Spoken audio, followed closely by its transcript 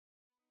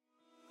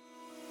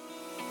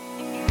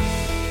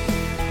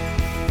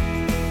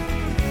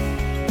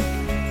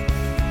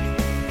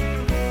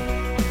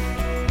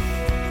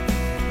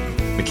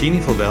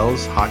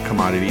McKinney-Flavel's Hot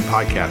Commodity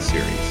Podcast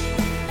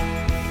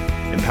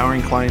Series,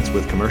 empowering clients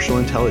with commercial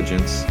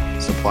intelligence,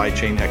 supply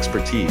chain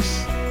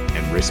expertise,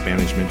 and risk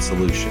management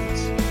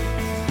solutions.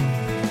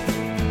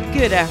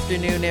 Good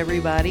afternoon,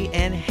 everybody,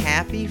 and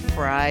happy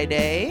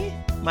Friday.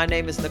 My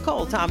name is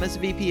Nicole Thomas,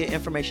 VP of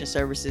Information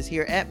Services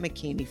here at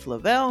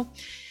McKinney-Flavel,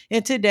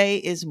 and today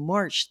is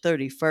March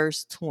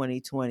 31st,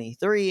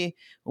 2023.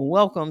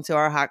 Welcome to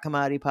our Hot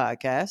Commodity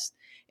Podcast.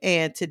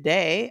 And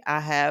today I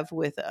have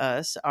with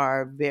us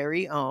our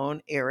very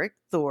own Eric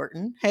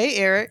Thornton. Hey,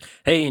 Eric.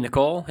 Hey,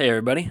 Nicole. Hey,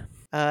 everybody.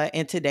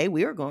 And today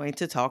we are going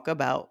to talk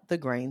about the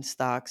grain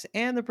stocks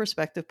and the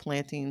Prospective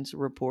Plantings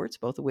reports,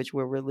 both of which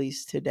were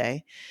released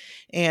today.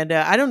 And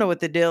I don't know what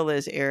the deal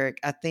is, Eric.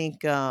 I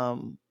think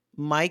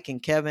Mike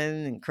and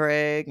Kevin and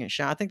Craig and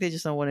Sean, I think they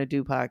just don't want to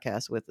do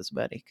podcasts with us,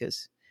 buddy,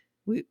 because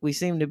we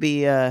seem to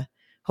be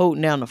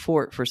holding down the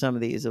fort for some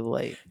of these of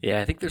late.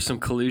 Yeah, I think there's some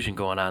collusion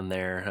going on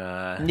there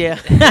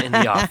in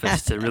the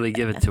office to really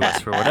give it to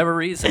us for whatever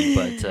reason.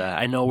 But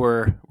I know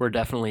we're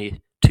definitely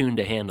tuned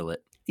to handle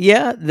it.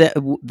 Yeah,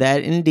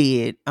 that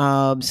indeed.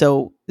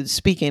 So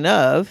speaking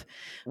of,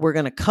 we're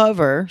going to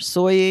cover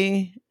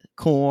soy,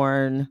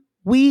 corn,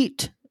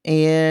 wheat,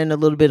 and a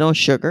little bit on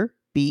sugar,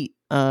 beet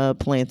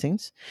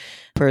plantings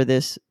per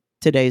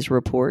today's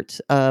reports.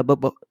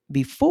 But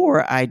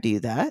before I do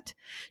that,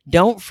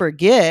 don't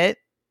forget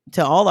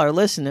to all our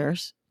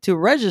listeners to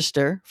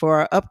register for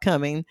our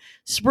upcoming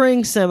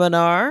spring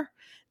seminar.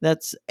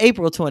 That's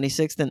April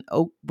 26th in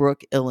Oak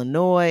Brook,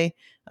 Illinois.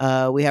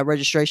 We have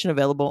registration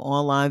available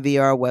online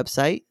via our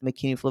website,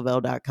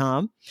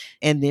 McKinneyFlavel.com.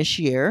 And this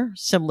year,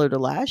 similar to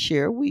last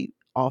year, we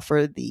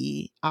offer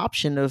the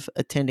option of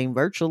attending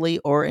virtually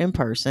or in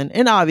person.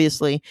 And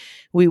obviously,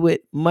 we would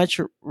much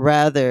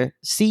rather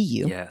see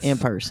you in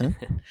person.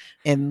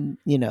 And,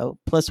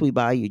 plus we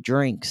buy you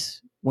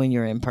drinks when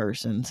you're in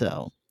person.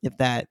 So if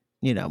that,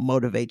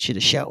 motivates you to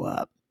show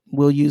up,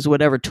 we'll use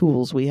whatever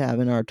tools we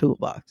have in our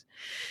toolbox.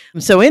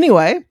 So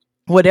anyway,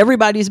 what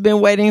everybody's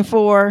been waiting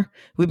for,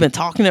 we've been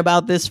talking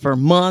about this for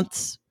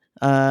months.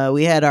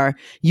 We had our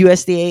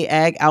USDA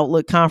Ag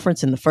Outlook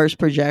Conference and the first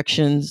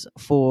projections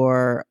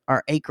for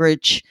our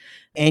acreage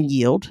and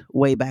yield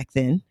way back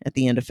then at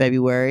the end of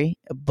February.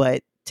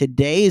 But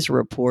today's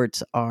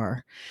reports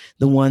are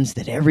the ones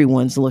that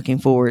everyone's looking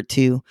forward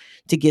to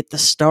get the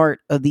start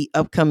of the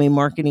upcoming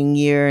marketing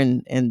year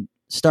and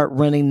start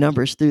running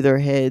numbers through their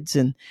heads.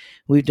 And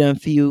we've done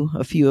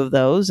a few of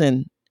those.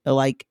 And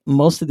like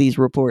most of these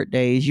report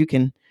days, you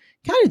can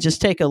kind of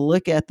just take a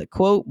look at the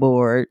quote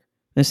board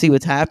and see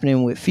what's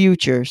happening with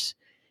futures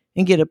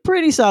and get a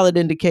pretty solid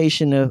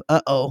indication of,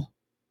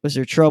 was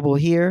there trouble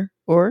here?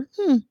 Or,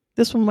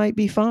 this one might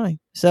be fine.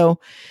 So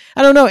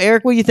I don't know,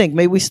 Eric, what do you think?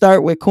 Maybe we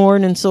start with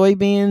corn and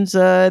soybeans,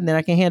 and then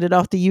I can hand it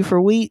off to you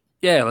for wheat.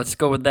 Yeah, let's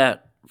go with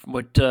that.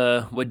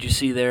 What'd you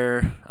see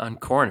there on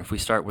corn if we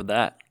start with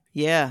that?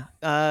 Yeah.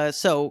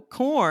 So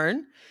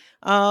corn,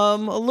 a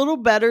little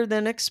better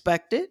than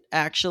expected,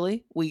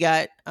 actually. We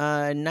got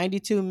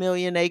 92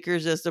 million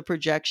acres as the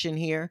projection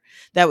here.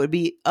 That would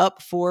be up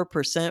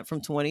 4%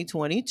 from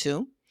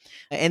 2022.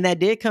 And that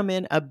did come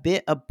in a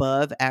bit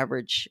above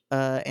average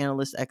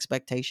analyst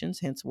expectations,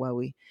 hence why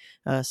we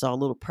saw a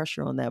little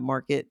pressure on that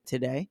market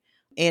today.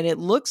 And it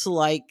looks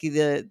like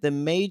the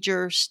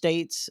major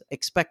states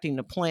expecting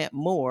to plant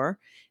more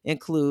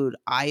include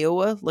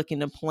Iowa, looking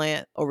to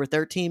plant over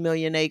 13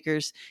 million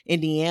acres,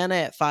 Indiana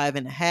at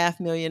 5.5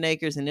 million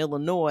acres, and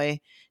Illinois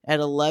at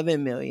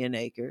 11 million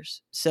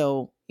acres.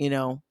 So,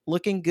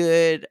 looking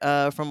good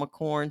from a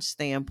corn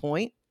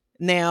standpoint.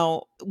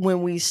 Now,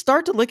 when we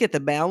start to look at the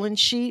balance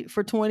sheet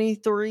for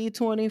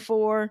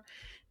 23-24,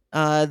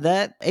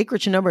 that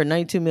acreage number of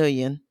 92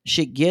 million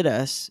should get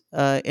us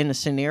in a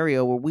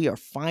scenario where we are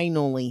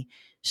finally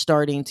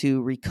starting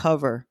to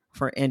recover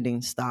for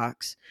ending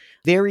stocks.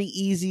 Very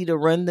easy to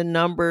run the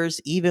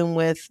numbers, even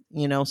with,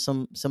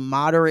 some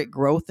moderate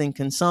growth in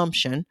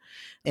consumption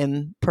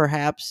and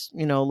perhaps,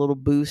 a little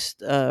boost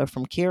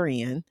from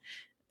carry-in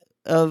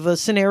of a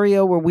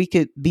scenario where we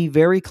could be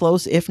very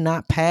close, if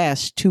not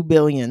past 2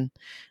 billion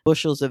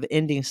bushels of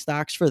ending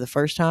stocks for the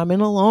first time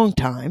in a long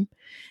time.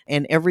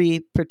 And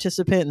every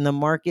participant in the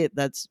market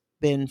that's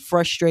been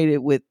frustrated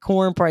with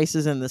corn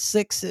prices in the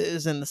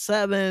 6s and the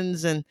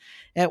 7s, and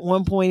at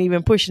one point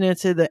even pushing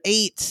into the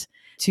 8s,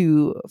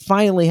 to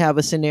finally have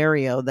a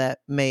scenario that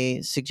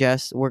may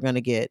suggest we're going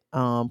to get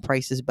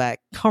prices back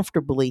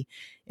comfortably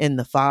in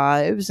the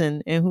 5s.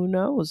 And who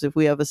knows, if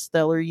we have a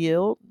stellar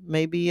yield,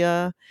 maybe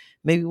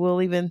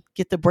we'll even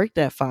get to break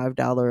that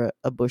 $5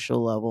 a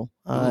bushel level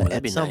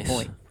at some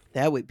point.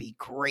 That would be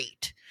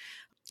great.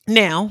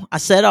 Now, I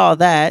said all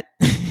that,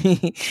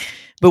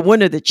 but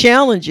one of the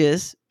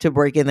challenges to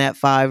breaking that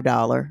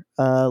 $5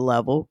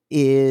 level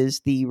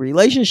is the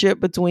relationship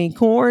between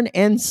corn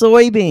and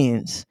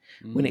soybeans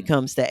when it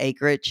comes to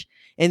acreage.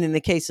 And in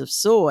the case of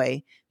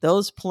soy,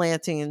 those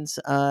plantings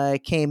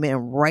came in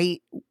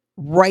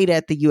right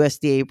at the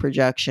USDA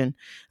projection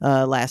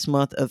last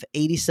month of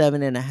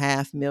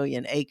 87.5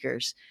 million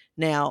acres.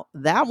 Now,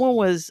 that one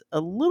was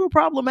a little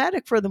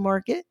problematic for the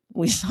market.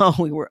 We saw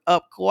we were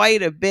up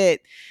quite a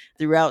bit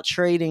throughout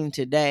trading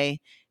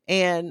today.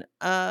 And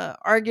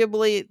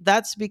arguably,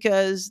 that's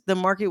because the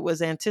market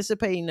was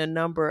anticipating a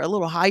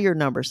little higher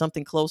number,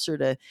 something closer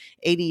to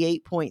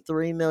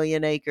 88.3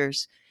 million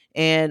acres.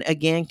 And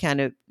again, kind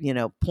of,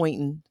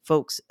 pointing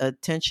folks'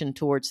 attention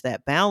towards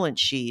that balance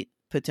sheet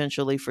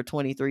potentially for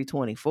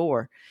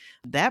 23-24.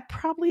 That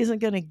probably isn't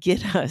going to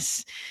get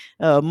us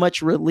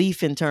much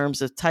relief in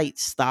terms of tight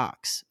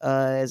stocks.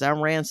 As I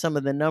ran some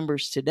of the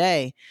numbers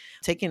today,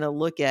 taking a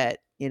look at,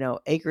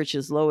 acreage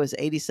as low as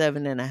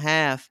 87 and a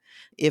half.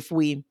 If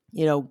we,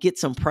 get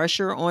some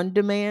pressure on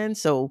demand,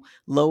 so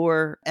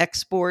lower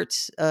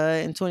exports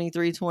in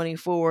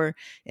 23-24,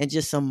 and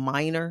just some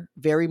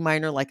very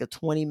minor, like a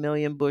 20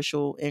 million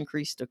bushel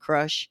increase to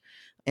crush,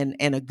 and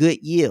a good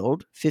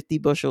yield, 50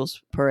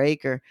 bushels per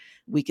acre,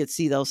 we could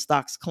see those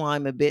stocks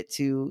climb a bit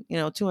to,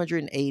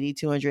 280,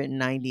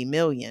 290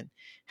 million.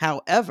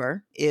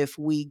 However, if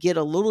we get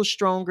a little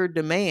stronger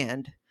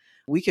demand,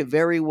 we could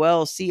very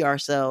well see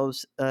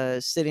ourselves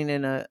sitting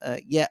in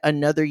yet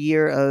another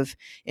year of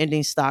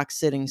ending stocks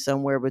sitting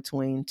somewhere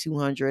between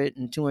 200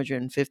 and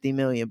 250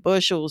 million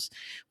bushels,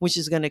 which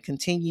is going to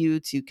continue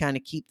to kind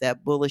of keep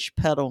that bullish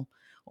pedal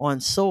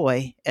on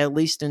soy, at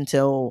least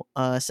until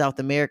South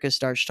America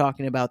starts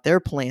talking about their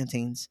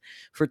plantings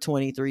for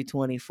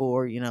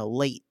 23-24,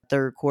 late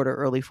third quarter,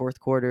 early fourth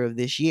quarter of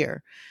this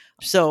year.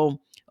 So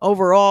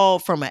overall,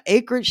 from an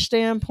acreage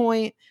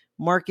standpoint,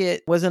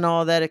 market wasn't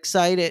all that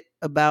excited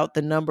about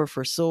the number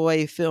for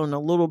soy, feeling a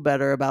little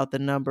better about the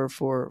number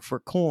for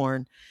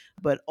corn.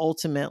 But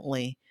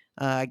ultimately,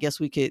 I guess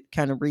we could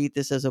kind of read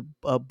this as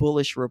a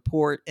bullish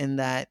report in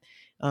that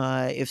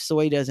if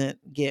soy doesn't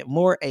get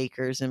more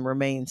acres and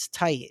remains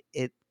tight,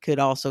 it could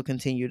also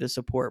continue to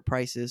support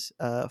prices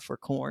for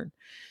corn.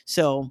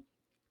 So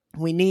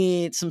we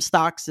need some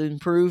stocks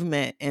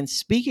improvement. And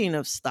speaking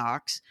of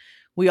stocks,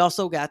 we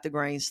also got the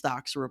grain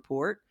stocks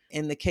report.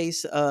 In the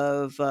case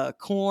of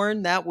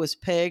corn, that was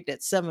pegged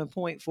at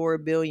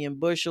 7.4 billion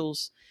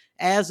bushels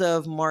as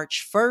of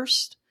March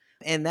 1st.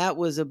 And that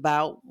was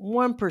about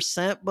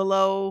 1%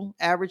 below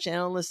average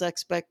analyst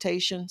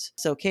expectations.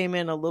 So came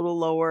in a little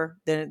lower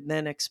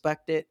than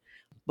expected.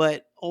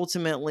 But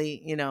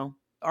ultimately,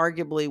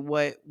 arguably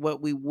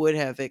what we would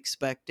have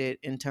expected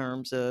in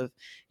terms of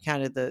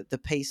kind of the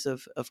pace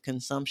of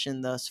consumption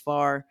thus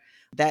far.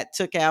 That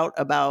took out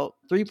about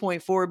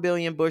 3.4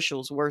 billion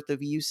bushels worth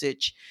of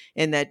usage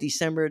in that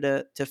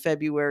December to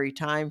February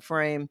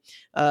timeframe,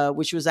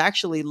 which was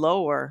actually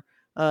lower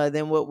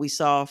than what we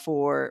saw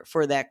for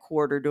that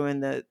quarter during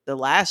the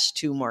last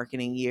two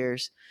marketing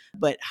years,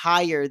 but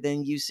higher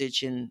than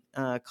usage in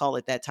call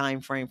it that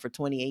time frame for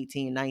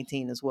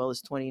 2018-19 as well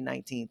as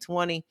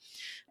 2019-20.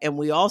 And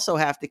we also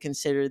have to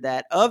consider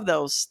that of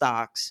those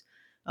stocks,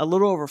 a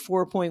little over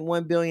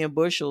 4.1 billion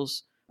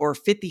bushels, or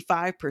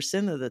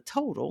 55% of the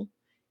total,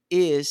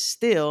 is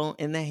still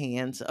in the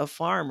hands of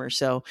farmers.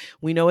 So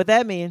we know what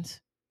that means.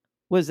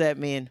 What does that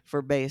mean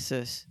for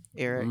basis,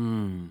 Eric?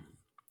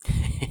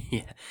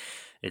 Yeah,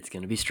 it's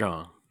going to be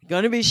strong.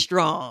 Going to be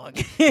strong.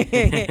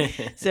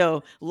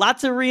 So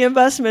lots of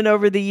reinvestment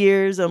over the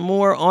years and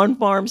more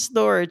on-farm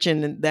storage,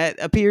 and that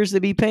appears to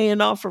be paying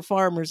off for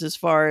farmers as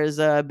far as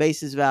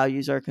basis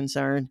values are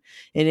concerned.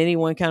 And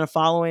anyone kind of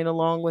following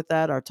along with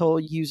that, our toll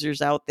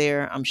users out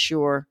there, I'm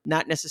sure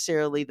not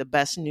necessarily the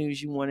best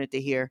news you wanted to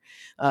hear,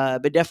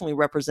 but definitely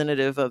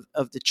representative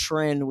of the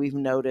trend we've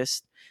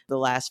noticed the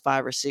last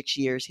 5 or 6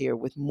 years here,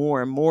 with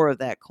more and more of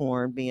that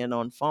corn being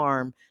on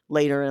farm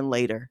later and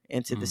later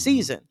into the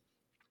season.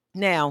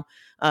 Now,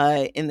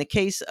 in the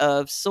case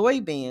of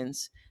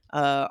soybeans,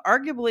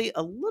 arguably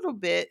a little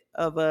bit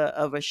of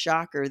a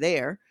shocker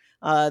there.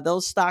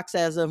 Those stocks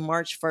as of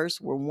March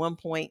 1st were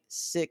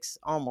 1.6,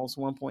 almost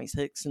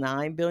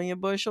 1.69 billion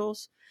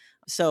bushels.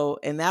 So,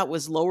 and that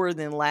was lower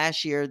than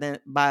last year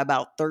by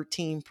about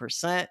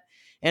 13%,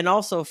 and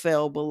also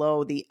fell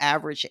below the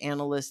average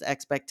analyst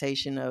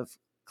expectation of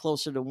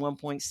closer to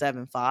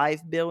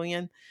 1.75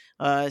 billion.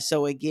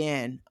 So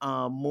again,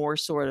 more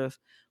sort of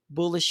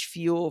bullish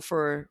fuel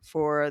for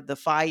the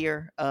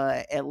fire,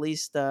 at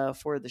least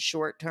for the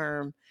short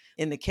term.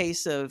 In the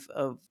case of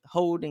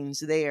holdings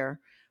there,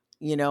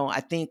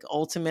 I think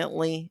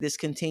ultimately this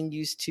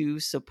continues to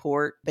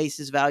support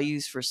basis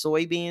values for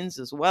soybeans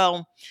as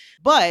well.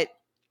 But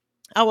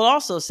I will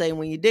also say,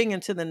 when you dig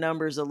into the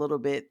numbers a little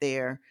bit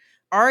there,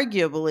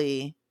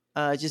 arguably,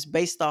 just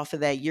based off of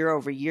that year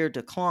over year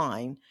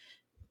decline,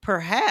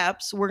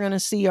 perhaps we're going to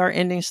see our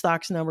ending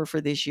stocks number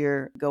for this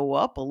year go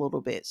up a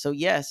little bit. So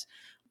yes,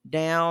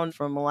 down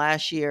from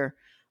last year,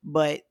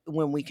 but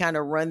when we kind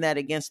of run that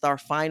against our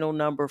final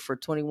number for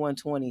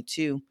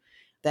 21-22,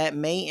 that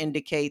may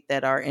indicate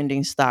that our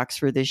ending stocks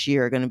for this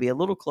year are going to be a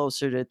little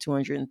closer to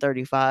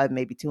 235,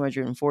 maybe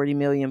 240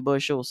 million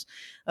bushels,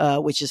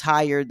 which is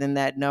higher than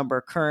that number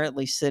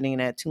currently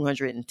sitting at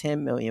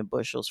 210 million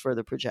bushels for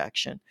the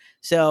projection.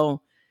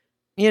 So,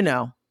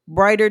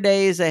 brighter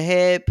days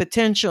ahead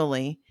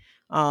potentially,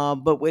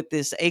 but with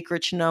this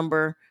acreage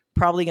number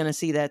probably going to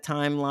see that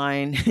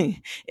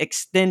timeline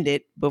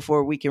extended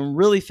before we can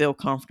really feel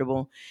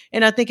comfortable.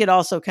 And I think it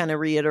also kind of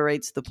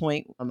reiterates the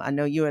point I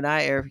know you and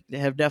I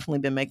have definitely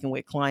been making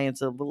with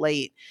clients of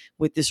late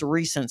with this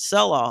recent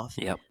sell-off.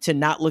 Yep. To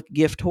not look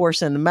gift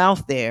horse in the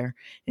mouth there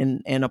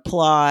and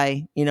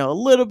apply, a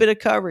little bit of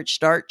coverage,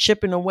 start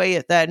chipping away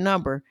at that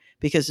number,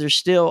 because there's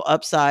still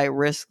upside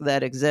risk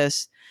that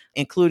exists,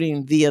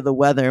 including via the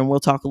weather. And we'll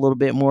talk a little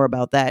bit more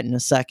about that in a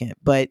second.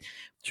 But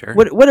Sure.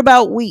 what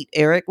about wheat,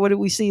 Eric? What did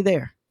we see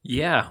there?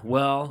 Yeah,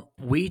 well,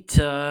 wheat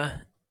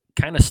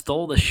kind of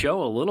stole the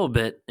show a little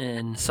bit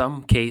in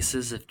some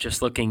cases, if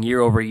just looking year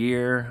over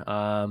year,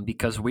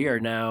 because we are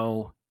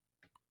now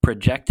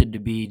projected to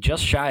be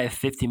just shy of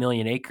 50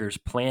 million acres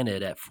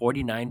planted at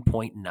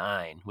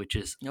 49.9, which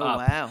is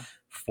up Wow.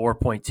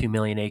 4.2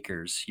 million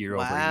acres year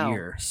over Wow.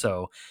 year.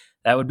 So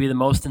that would be the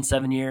most in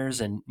 7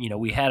 years. And,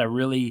 we had a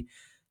really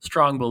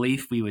strong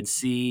belief we would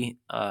see,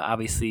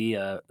 obviously,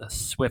 a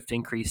swift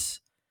increase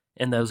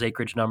in those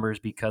acreage numbers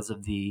because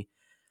of the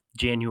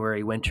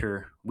January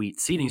winter wheat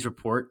seedings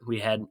report we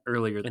had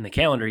earlier in the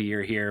calendar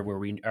year here, where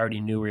we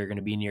already knew we were going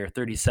to be near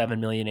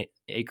 37 million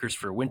acres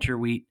for winter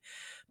wheat.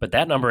 But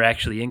that number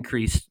actually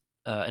increased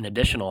an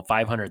additional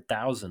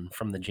 500,000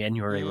 from the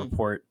January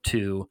report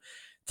to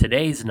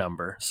today's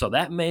number. So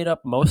that made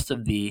up most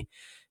of the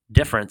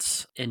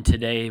difference in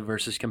today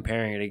versus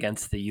comparing it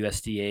against the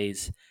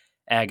USDA's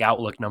Ag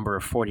Outlook number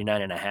of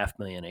 49.5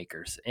 million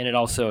acres. And it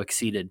also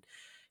exceeded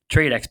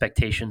trade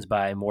expectations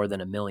by more than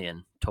 1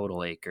 million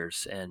total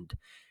acres. And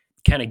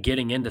kind of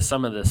getting into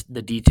some of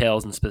the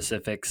details and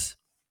specifics,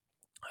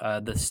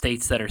 the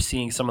states that are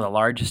seeing some of the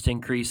largest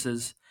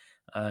increases,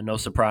 no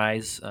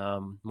surprise,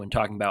 when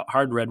talking about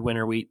hard red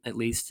winter wheat, at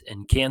least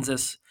in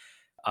Kansas,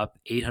 up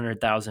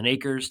 800,000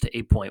 acres to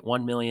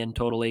 8.1 million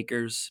total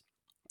acres.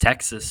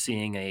 Texas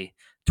seeing a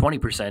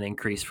 20%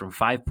 increase from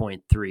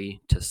 5.3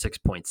 to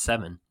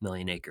 6.7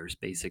 million acres,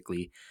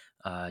 basically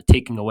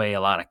taking away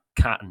a lot of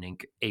cotton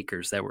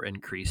acres that were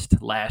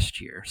increased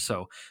last year.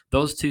 So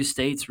those two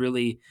states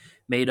really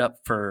made up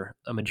for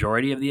a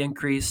majority of the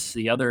increase.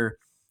 The other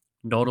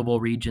notable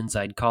regions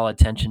I'd call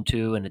attention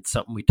to, and it's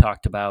something we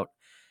talked about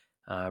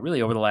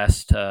really over the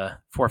last 4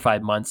 or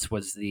 5 months,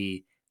 was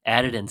the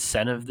added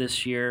incentive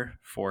this year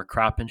for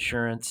crop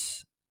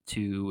insurance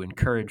to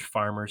encourage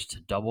farmers to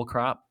double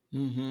crop,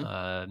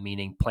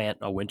 meaning plant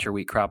a winter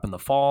wheat crop in the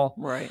fall,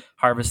 Right.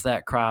 harvest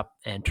that crop,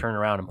 and turn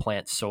around and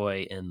plant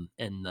soy in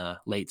the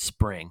late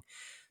spring.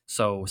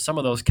 So some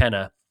of those kind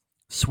of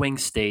swing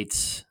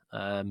states,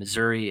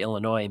 Missouri,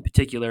 Illinois in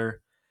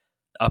particular,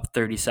 up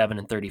 37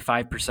 and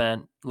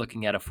 35%,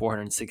 looking at a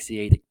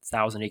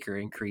 468,000 acre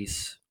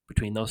increase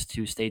between those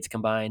two states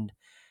combined.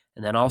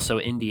 And then also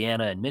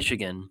Indiana and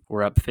Michigan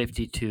were up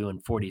 52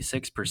 and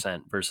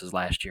 46% versus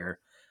last year,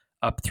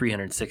 up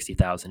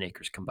 360,000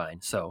 acres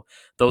combined. So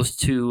those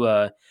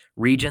two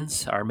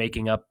regions are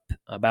making up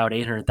about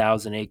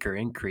 800,000 acre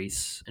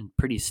increase and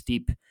pretty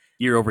steep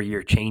year over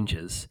year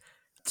changes.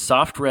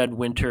 Soft red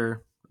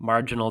winter,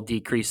 marginal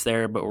decrease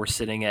there, but we're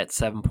sitting at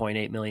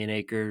 7.8 million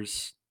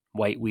acres.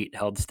 White wheat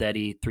held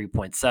steady,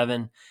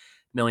 3.7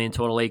 million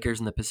total acres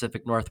in the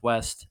Pacific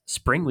Northwest.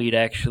 Spring wheat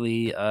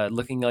actually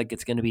looking like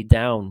it's going to be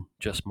down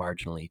just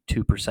marginally,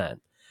 2%.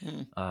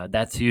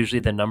 That's usually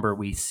the number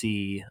we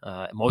see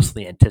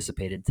mostly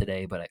anticipated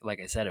today. But like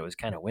I said, it was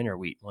kind of winter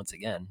wheat once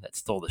again that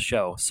stole the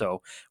show.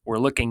 So we're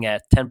looking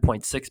at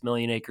 10.6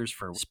 million acres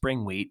for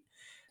spring wheat.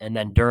 And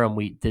then Durham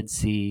wheat did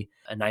see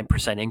a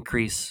 9%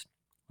 increase,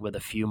 with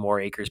a few more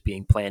acres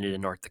being planted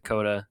in North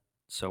Dakota.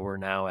 So we're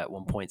now at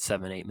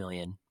 1.78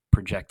 million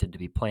projected to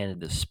be planted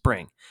this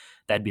spring.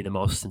 That'd be the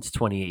most since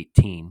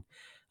 2018.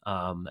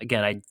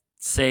 Again, I'd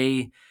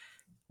say,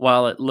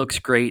 while it looks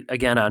great,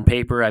 again, on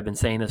paper, I've been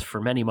saying this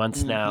for many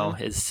months now,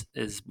 is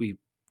we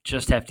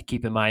just have to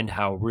keep in mind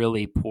how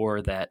really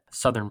poor that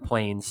Southern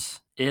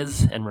Plains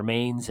is and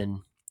remains.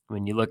 And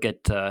when you look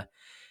at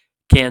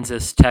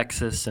Kansas,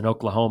 Texas, and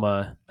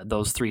Oklahoma,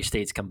 those three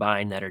states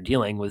combined that are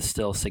dealing with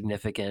still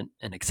significant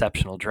and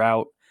exceptional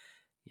drought,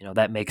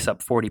 that makes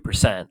up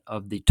 40%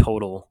 of the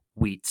total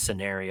wheat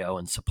scenario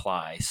and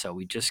supply. So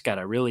we just got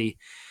to really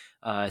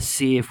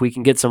see if we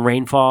can get some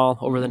rainfall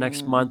over the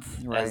next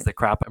month as the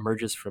crop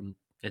emerges from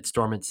its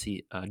dormant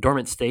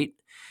state.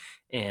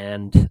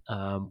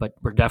 But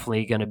we're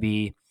definitely going to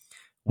be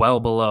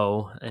well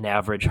below an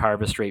average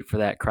harvest rate for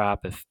that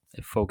crop. If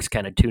folks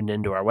kind of tuned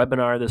into our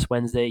webinar this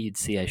Wednesday, you'd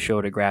see I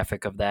showed a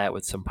graphic of that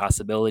with some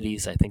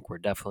possibilities. I think we're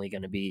definitely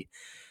going to be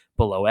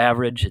below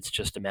average. It's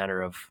just a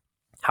matter of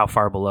how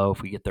far below,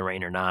 if we get the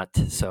rain or not.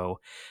 So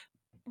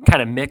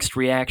kind of mixed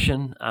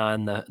reaction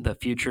on the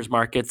futures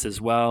markets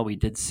as well. We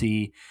did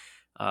see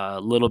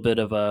a little bit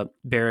of a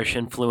bearish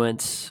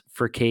influence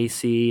for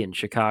KC and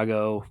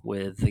Chicago,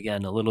 with,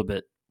 again, a little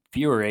bit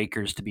fewer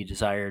acres to be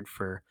desired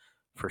for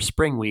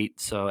spring wheat.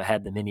 So it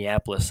had the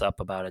Minneapolis up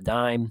about a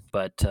dime,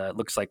 but it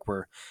looks like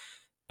we're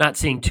not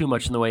seeing too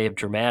much in the way of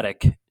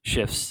dramatic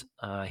shifts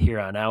here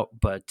on out.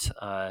 But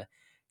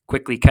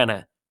quickly kind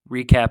of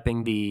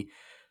recapping the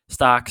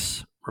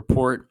stocks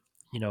report,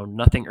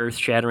 nothing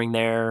earth-shattering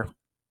there.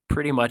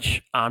 pretty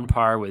much on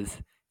par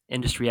with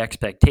industry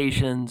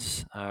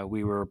expectations.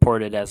 We were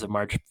reported as of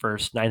March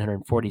 1st,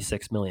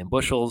 946 million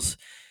bushels,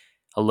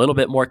 a little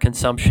bit more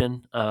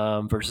consumption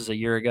versus a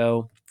year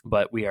ago,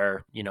 but we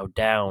are,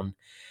 down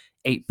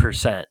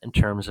 8% in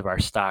terms of our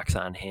stocks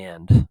on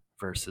hand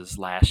versus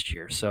last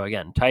year. So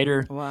again,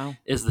 tighter Wow.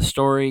 is the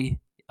story.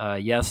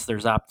 Yes,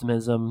 there's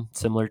optimism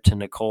similar to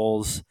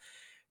Nicole's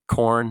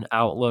corn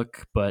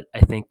outlook, but I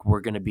think we're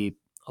going to be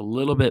a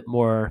little bit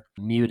more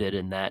muted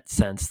in that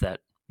sense that,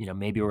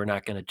 maybe we're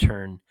not going to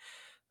turn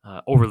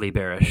overly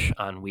bearish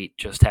on wheat.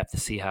 Just have to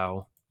see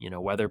how,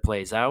 weather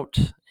plays out.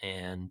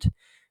 And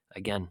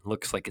again,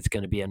 looks like it's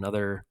going to be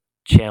another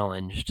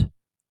challenged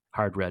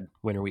hard red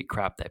winter wheat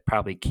crop that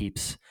probably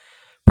keeps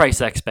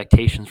price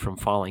expectations from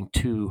falling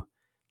too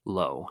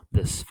low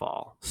this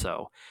fall.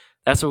 So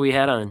that's what we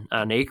had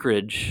on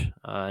acreage,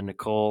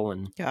 Nicole.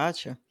 And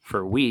Gotcha.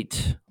 for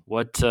wheat,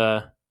 what's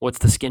the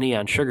skinny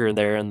on sugar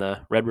there in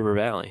the Red River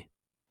Valley?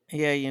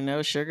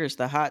 Yeah, sugar's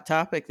the hot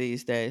topic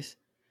these days.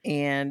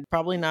 And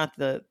probably not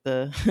the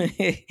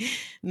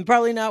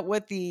probably not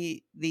what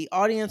the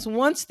audience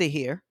wants to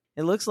hear.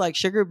 It looks like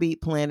sugar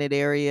beet planted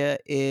area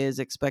is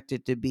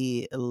expected to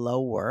be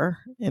lower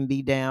and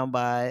be down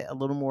by a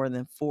little more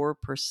than 4%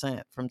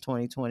 from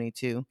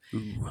 2022,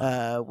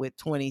 with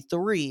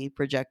 23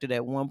 projected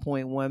at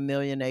 1.1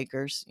 million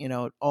acres.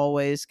 It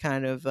always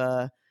kind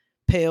of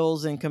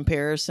pales in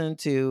comparison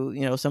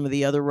to some of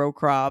the other row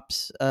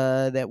crops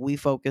that we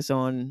focus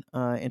on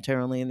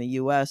internally in the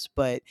U.S.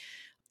 But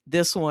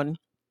this one,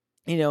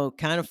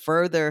 kind of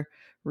further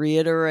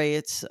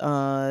reiterates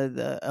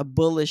a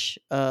bullish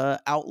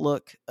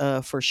outlook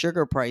for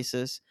sugar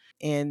prices,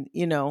 and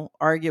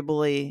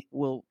arguably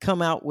will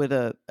come out with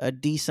a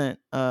decent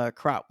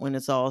crop when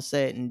it's all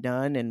said and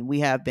done. And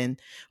we have been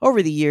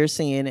over the years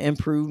seeing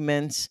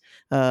improvements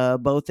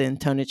both in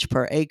tonnage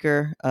per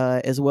acre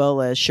as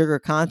well as sugar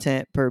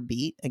content per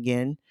beet,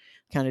 again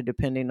kind of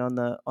depending on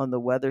the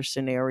weather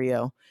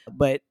scenario.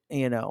 But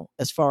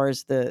as far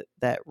as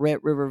that Red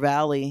River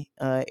Valley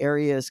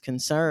area is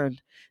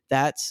concerned,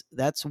 that's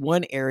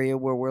one area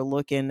where we're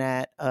looking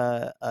at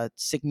a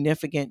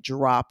significant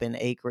drop in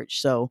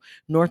acreage. So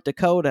North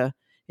Dakota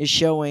is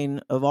showing,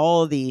 of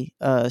all the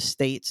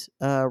states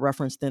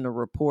referenced in the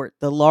report,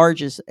 the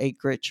largest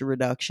acreage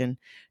reduction,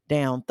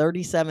 down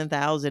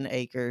 37,000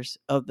 acres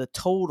of the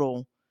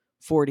total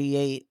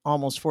 48,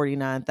 almost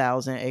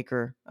 49,000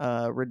 acre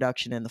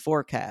reduction in the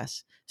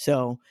forecast.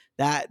 So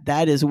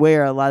that is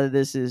where a lot of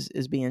this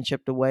is being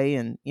chipped away.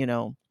 And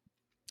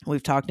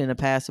we've talked in the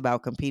past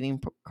about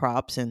competing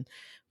crops and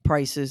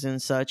prices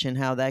and such, and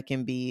how that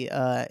can be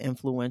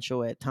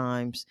influential at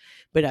times.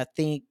 But I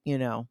think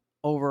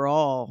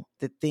overall,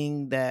 the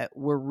thing that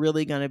we're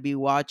really going to be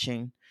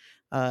watching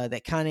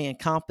that kind of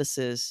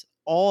encompasses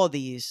all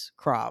these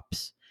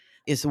crops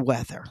is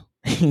weather.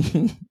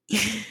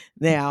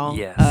 Now,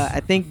 Yes. I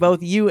think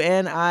both you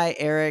and I,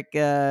 Eric,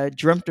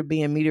 dreamt of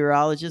being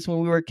meteorologists when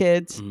we were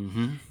kids,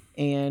 Mm-hmm.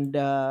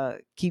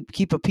 and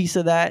keep a piece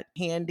of that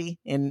handy.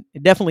 And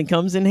it definitely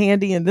comes in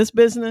handy in this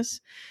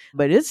business,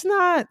 but it's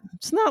not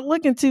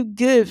looking too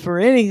good for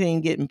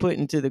anything getting put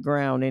into the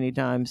ground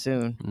anytime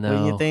soon.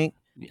 Wouldn't you No, think?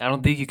 I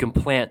don't think you can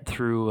plant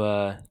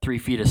through 3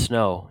 feet of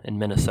snow in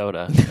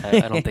Minnesota.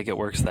 I don't think it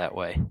works that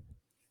way.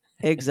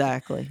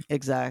 Exactly.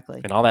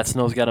 And all that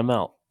snow's got to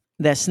melt.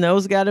 That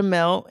snow's got to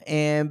melt,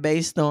 and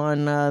based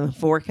on the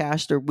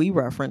forecaster we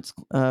reference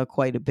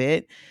quite a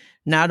bit,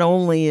 not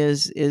only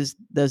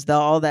does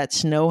all that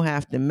snow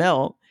have to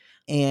melt,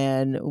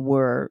 and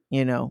we're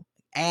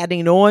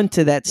adding on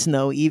to that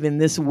snow even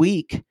this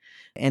week,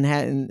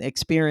 and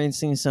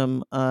experiencing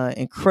some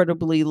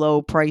incredibly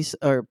low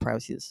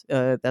prices.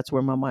 That's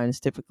where my mind is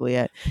typically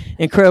at.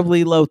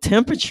 Incredibly low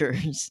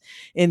temperatures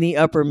in the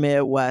upper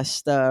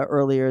Midwest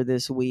earlier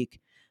this week.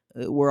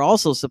 We're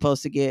also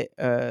supposed to get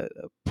a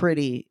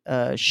pretty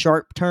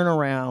sharp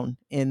turnaround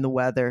in the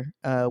weather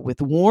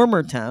with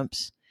warmer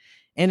temps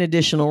and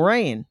additional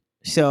rain.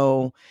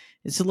 So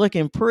it's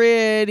looking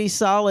pretty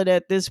solid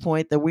at this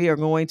point that we are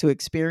going to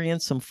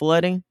experience some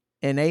flooding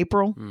in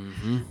April.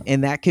 Mm-hmm.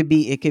 And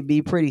it could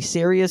be pretty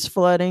serious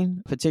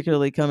flooding,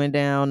 particularly coming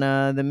down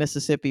the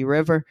Mississippi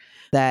River.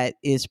 That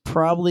is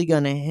probably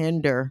going to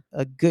hinder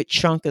a good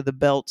chunk of the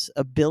belt's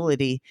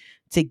ability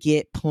to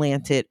get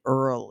planted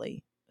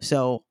early.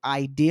 So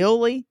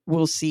ideally,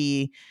 we'll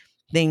see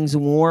things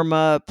warm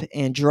up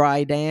and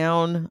dry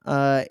down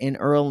in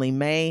early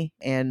May,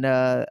 and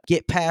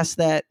get past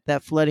that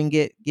flooding,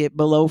 get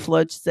below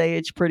flood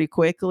stage pretty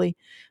quickly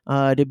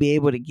to be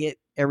able to get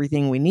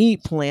everything we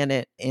need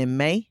planted in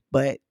May.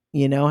 But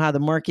you know how the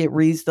market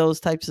reads those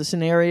types of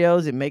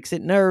scenarios, it makes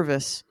it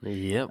nervous.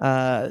 Yep.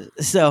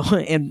 So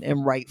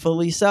and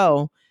rightfully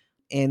so.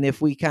 And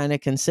if we kind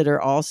of consider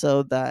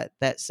also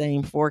that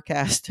same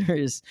forecaster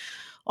is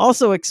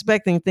also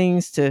expecting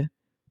things to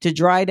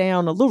dry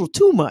down a little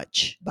too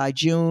much by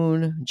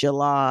June,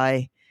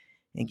 July,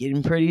 and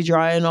getting pretty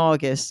dry in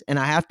August. And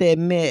I have to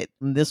admit,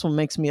 this one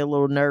makes me a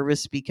little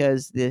nervous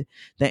because the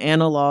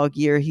analog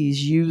year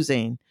he's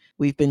using,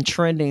 we've been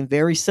trending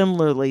very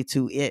similarly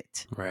to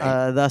it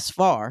thus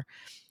far.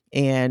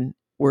 And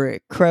we're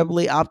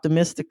incredibly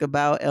optimistic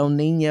about El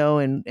Nino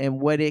and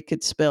what it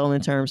could spell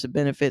in terms of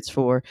benefits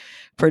for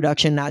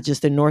production, not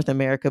just in North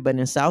America, but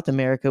in South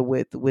America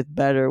with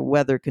better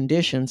weather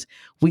conditions.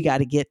 We got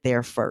to get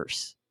there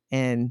first.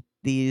 And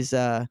these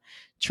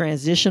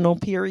transitional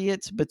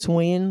periods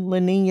between La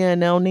Nina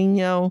and El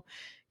Nino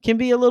can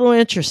be a little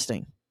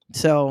interesting.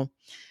 So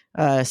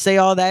say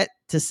all that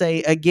to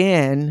say,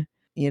 again,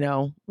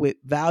 with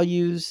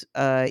values,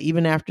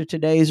 even after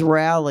today's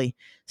rally,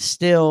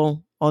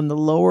 still on the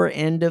lower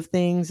end of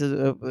things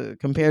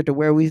compared to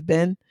where we've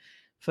been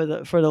for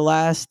the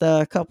last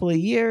couple of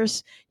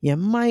years, you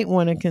might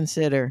want to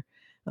consider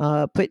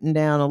putting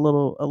down a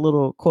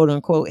little quote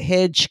unquote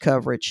hedge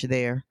coverage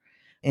there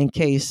in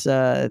case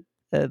the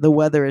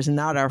weather is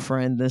not our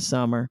friend this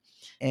summer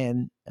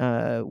and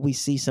we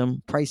see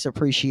some price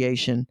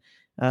appreciation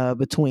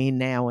between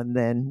now and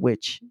then,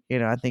 which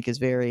I think is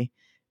very,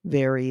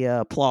 very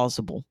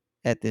plausible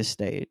at this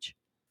stage.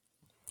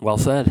 Well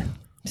said.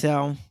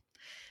 So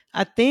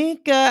I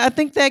think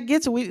that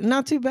gets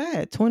not too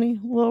bad. A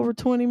little over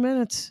 20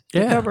 minutes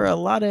to cover a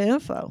lot of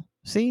info.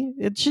 See,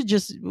 it should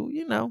just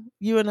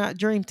you and I,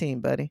 dream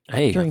team, buddy.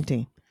 Hey, dream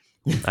team.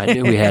 I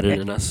knew we had it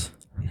in us.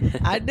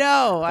 I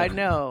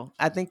know.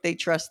 I think they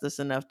trust us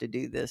enough to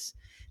do this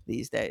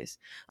these days.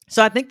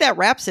 So I think that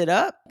wraps it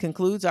up,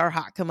 concludes our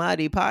Hot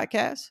Commodity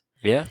Podcast.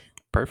 Yeah,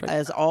 perfect.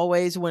 As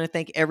always, want to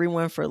thank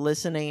everyone for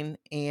listening.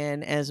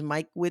 And as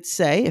Mike would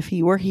say, if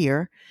he were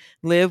here,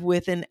 live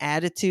with an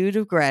attitude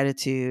of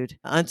gratitude.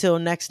 Until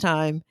next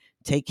time,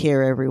 take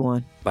care,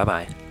 everyone.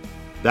 Bye-bye.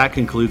 That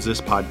concludes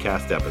this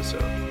podcast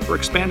episode. For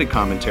expanded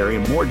commentary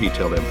and more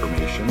detailed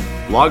information,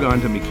 log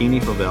on to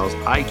McKinney Favel's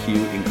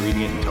IQ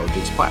Ingredient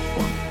Intelligence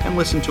platform and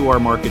listen to our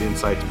Market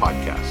Insights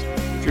podcast.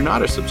 If you're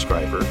not a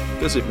subscriber,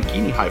 visit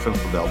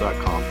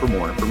mckinney-favel.com for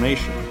more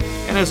information.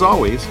 And as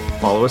always,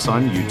 follow us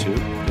on YouTube,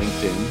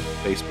 LinkedIn,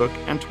 Facebook,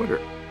 and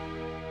Twitter.